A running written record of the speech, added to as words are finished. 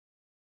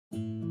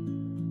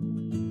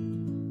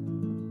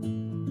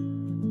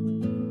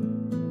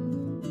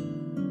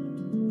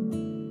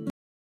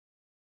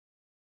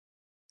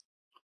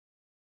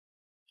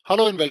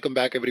Hello and welcome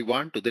back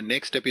everyone to the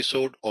next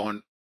episode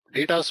on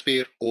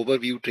Datasphere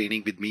overview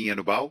training with me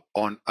Anubhav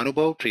on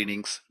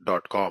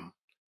anubhavtrainings.com.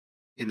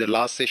 In the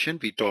last session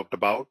we talked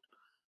about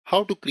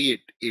how to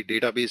create a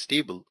database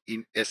table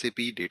in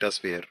SAP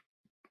Datasphere.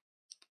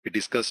 We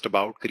discussed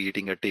about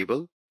creating a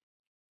table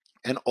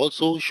and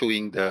also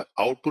showing the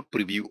output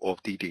preview of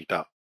the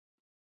data.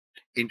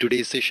 In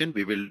today's session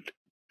we will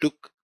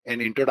took an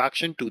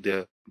introduction to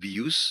the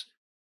views,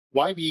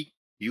 why we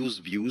use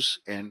views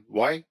and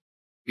why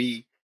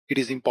it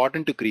is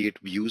important to create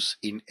views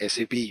in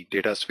SAP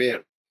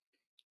Datasphere.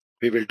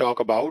 We will talk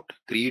about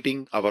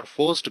creating our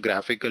first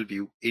graphical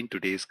view in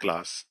today's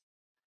class.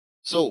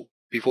 So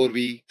before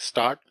we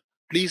start,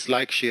 please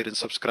like, share and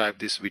subscribe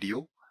this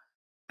video.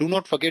 Do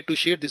not forget to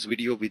share this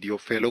video with your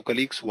fellow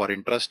colleagues who are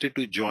interested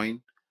to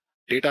join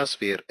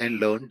Datasphere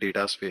and learn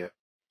Datasphere.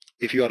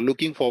 If you are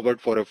looking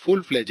forward for a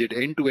full-fledged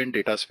end-to-end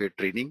Datasphere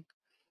training,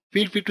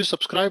 feel free to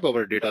subscribe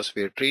our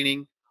Datasphere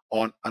training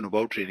on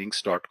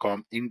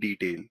anubhavtrainings.com in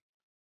detail.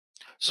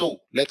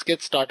 So let's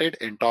get started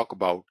and talk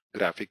about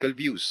graphical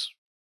views.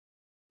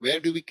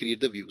 Where do we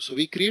create the view? So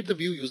we create the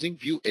view using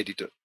view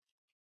editor.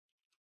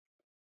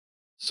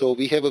 So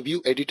we have a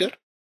view editor.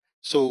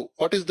 So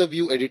what is the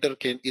view editor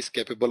is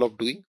capable of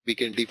doing? We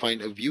can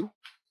define a view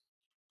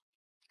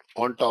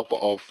on top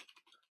of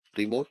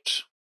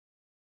remote,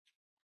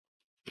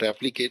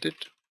 replicated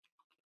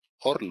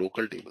or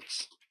local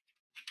tables.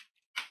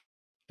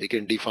 We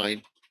can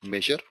define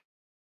measure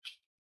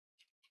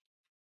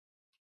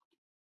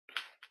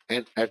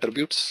and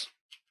attributes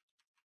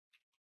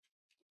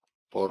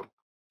for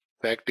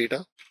fact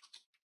data.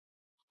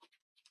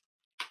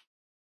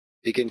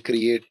 We can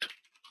create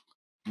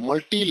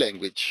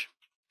multi-language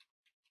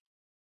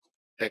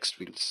text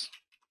fields.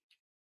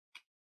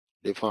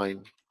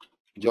 Define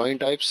join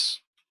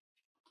types,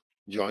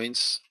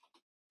 joins,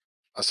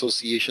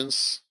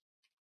 associations,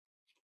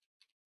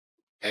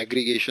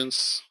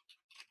 aggregations,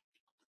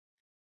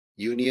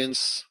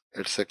 unions,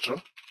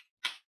 etc.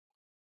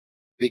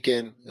 We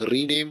can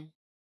rename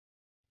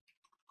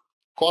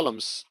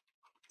columns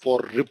for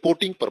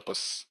reporting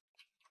purpose.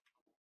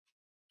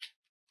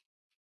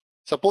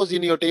 Suppose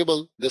in your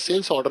table the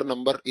sales order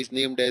number is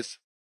named as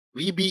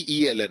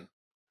VBELN,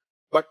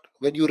 but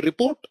when you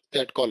report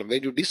that column,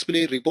 when you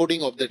display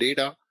reporting of the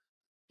data,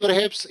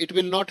 perhaps it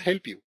will not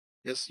help you.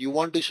 Yes, you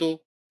want to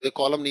show the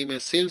column name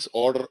as sales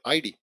order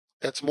ID.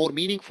 That's more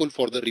meaningful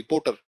for the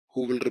reporter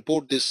who will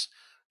report this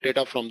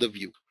data from the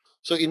view.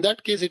 So in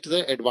that case, it's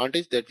the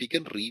advantage that we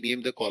can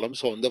rename the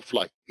columns on the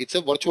fly. It's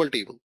a virtual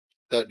table.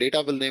 The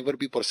data will never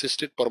be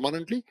persisted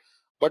permanently,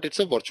 but it's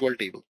a virtual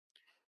table.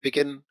 We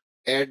can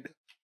add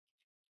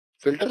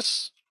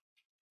filters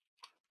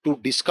to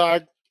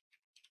discard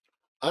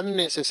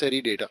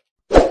unnecessary data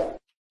and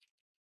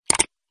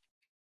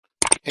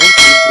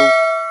improve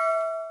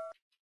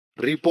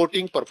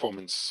reporting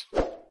performance.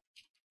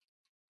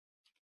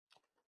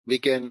 We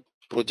can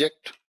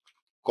project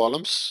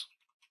columns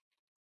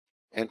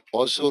and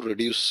also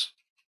reduce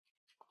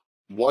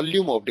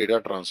volume of data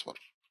transfer.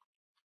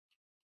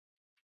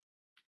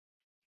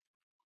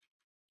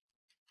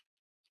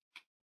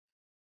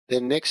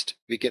 Then next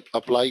we can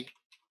apply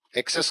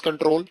access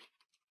control,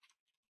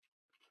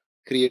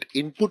 create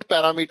input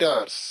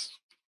parameters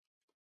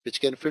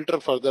which can filter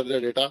further the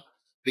data.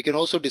 We can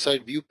also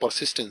decide view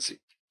persistency.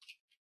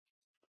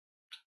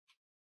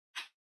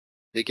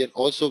 We can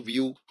also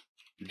view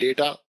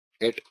data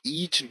at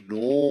each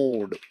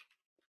node.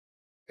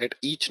 At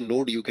each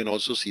node you can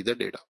also see the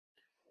data.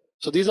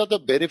 So these are the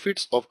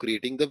benefits of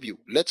creating the view.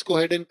 Let's go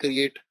ahead and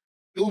create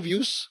two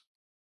views,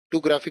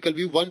 two graphical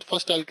view.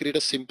 First I'll create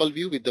a simple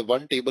view with the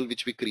one table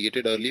which we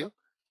created earlier.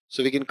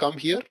 So we can come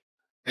here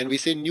and we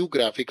say new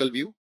graphical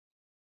view.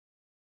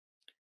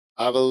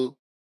 I will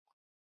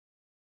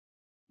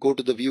go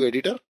to the view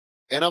editor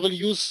and I will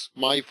use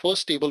my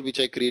first table which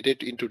I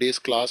created in today's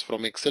class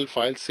from Excel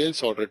file,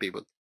 sales order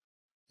table.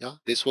 Yeah,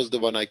 this was the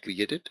one I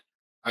created.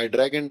 I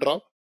drag and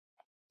drop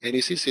and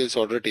you see sales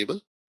order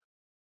table.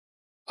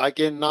 I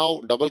can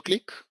now double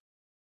click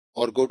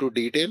or go to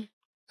detail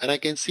and I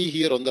can see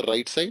here on the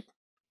right side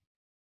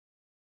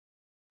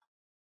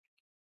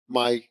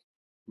my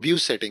view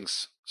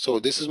settings. So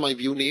this is my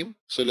view name.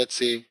 So let's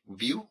say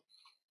view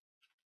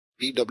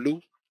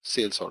VW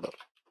sales order.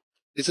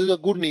 This is a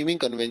good naming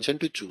convention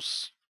to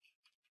choose.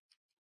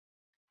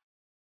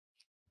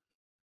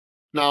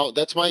 Now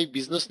that's my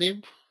business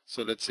name.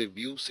 So let's say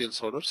view sales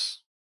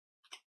orders.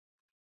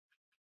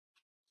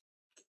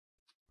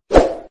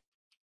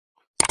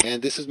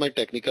 And this is my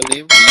technical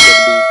name,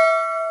 VW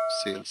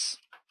sales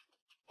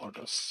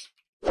orders.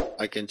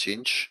 I can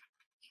change.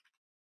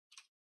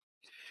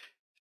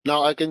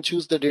 Now I can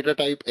choose the data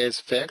type as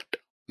fact,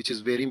 which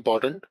is very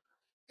important.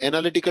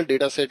 Analytical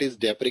data set is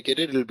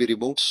deprecated. It will be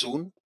removed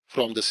soon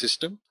from the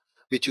system.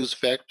 We choose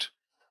fact.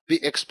 We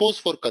expose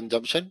for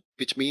consumption,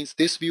 which means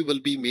this view will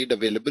be made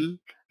available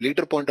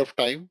later point of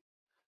time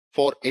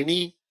for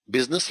any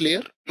business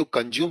layer to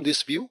consume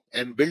this view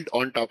and build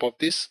on top of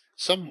this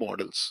some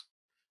models.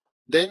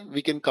 Then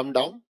we can come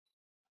down.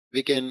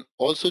 We can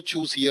also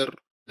choose here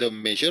the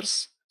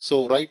measures.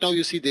 So right now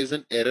you see there's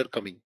an error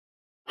coming.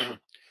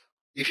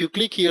 If you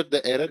click here,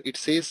 the error, it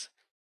says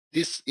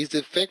this is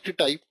a fact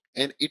type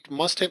and it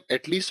must have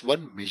at least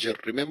one measure.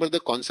 Remember the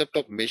concept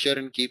of measure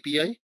and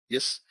KPI?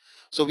 Yes.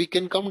 So we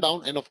can come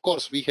down and of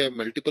course we have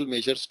multiple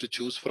measures to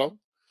choose from.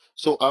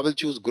 So I will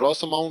choose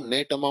gross amount,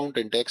 net amount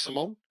and tax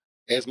amount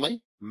as my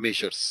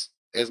measures,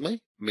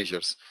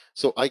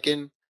 So I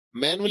can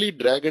manually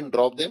drag and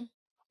drop them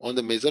on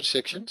the measure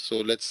section.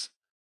 So let's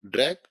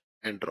drag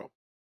and drop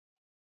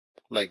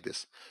like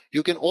this.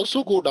 You can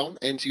also go down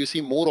and you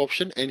see more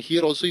option, and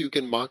here also you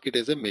can mark it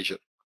as a measure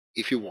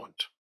if you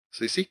want.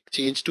 So you see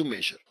change to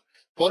measure.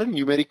 For a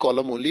numeric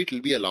column only it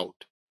will be allowed.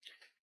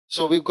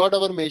 So we've got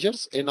our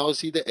measures and now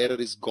see the error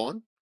is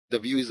gone. The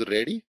view is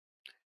ready.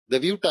 The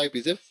view type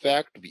is a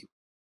fact view.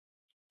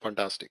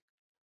 Fantastic.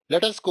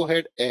 Let us go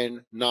ahead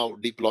and now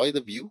deploy the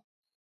view.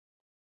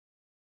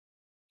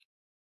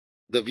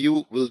 The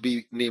view will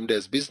be named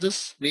as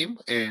business name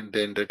and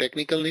then the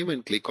technical name,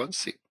 and click on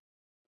save.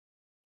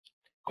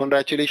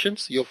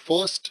 Congratulations, your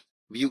first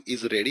view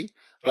is ready.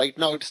 Right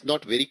now it's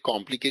not very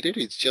complicated,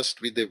 it's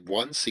just with a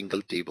one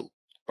single table.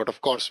 But of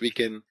course we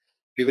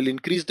will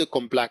increase the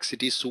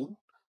complexity soon.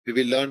 We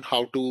will learn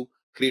how to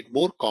create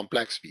more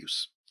complex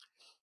views.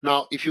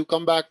 Now if you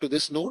come back to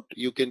this node,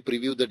 you can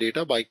preview the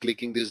data by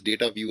clicking this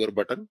data viewer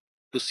button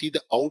to see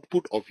the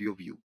output of your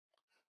view.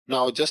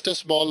 Now, just a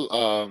small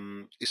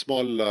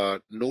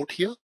note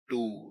here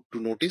to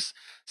notice.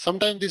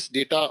 Sometimes this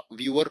data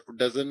viewer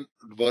doesn't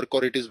work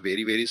or it is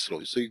very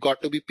slow. So you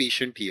got to be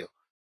patient here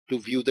to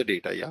view the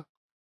data. Yeah.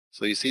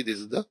 So you see this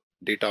is the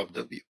data of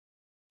the view.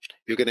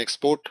 You can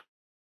export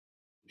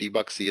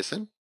debug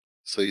CSN.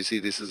 So you see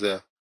this is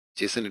a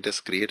JSON it has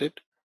created.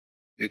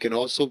 You can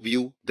also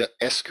view the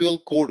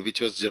SQL code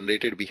which was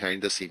generated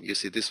behind the scene. You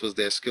see this was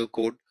the SQL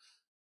code,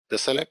 the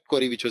select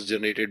query which was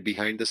generated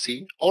behind the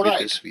scene with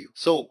this view.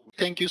 So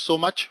thank you so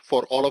much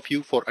for all of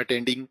you for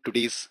attending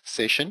today's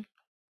session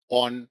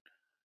on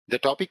the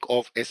topic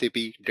of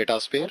SAP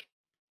Datasphere.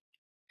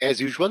 As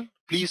usual,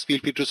 please feel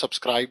free to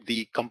subscribe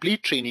the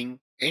complete training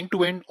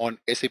end-to-end on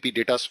SAP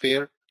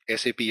Datasphere,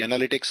 SAP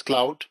Analytics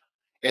Cloud,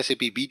 SAP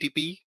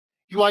BTP,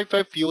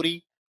 UI5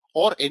 Fiori,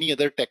 or any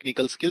other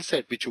technical skill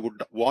set which you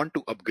would want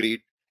to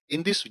upgrade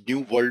in this new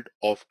world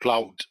of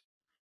cloud.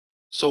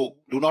 So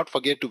do not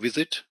forget to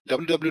visit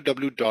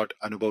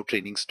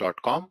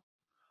www.anubhavtrainings.com.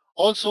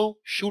 Also,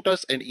 shoot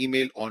us an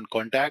email on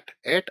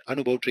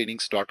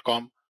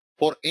contact@anubhavtrainings.com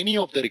for any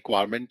of the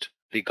requirement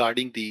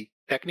regarding the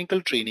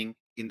technical training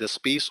in the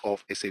space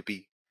of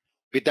SAP.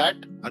 With that,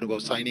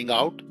 Anubhav signing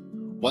out.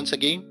 Once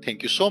again,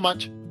 thank you so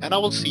much, and I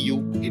will see you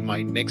in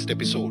my next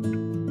episode.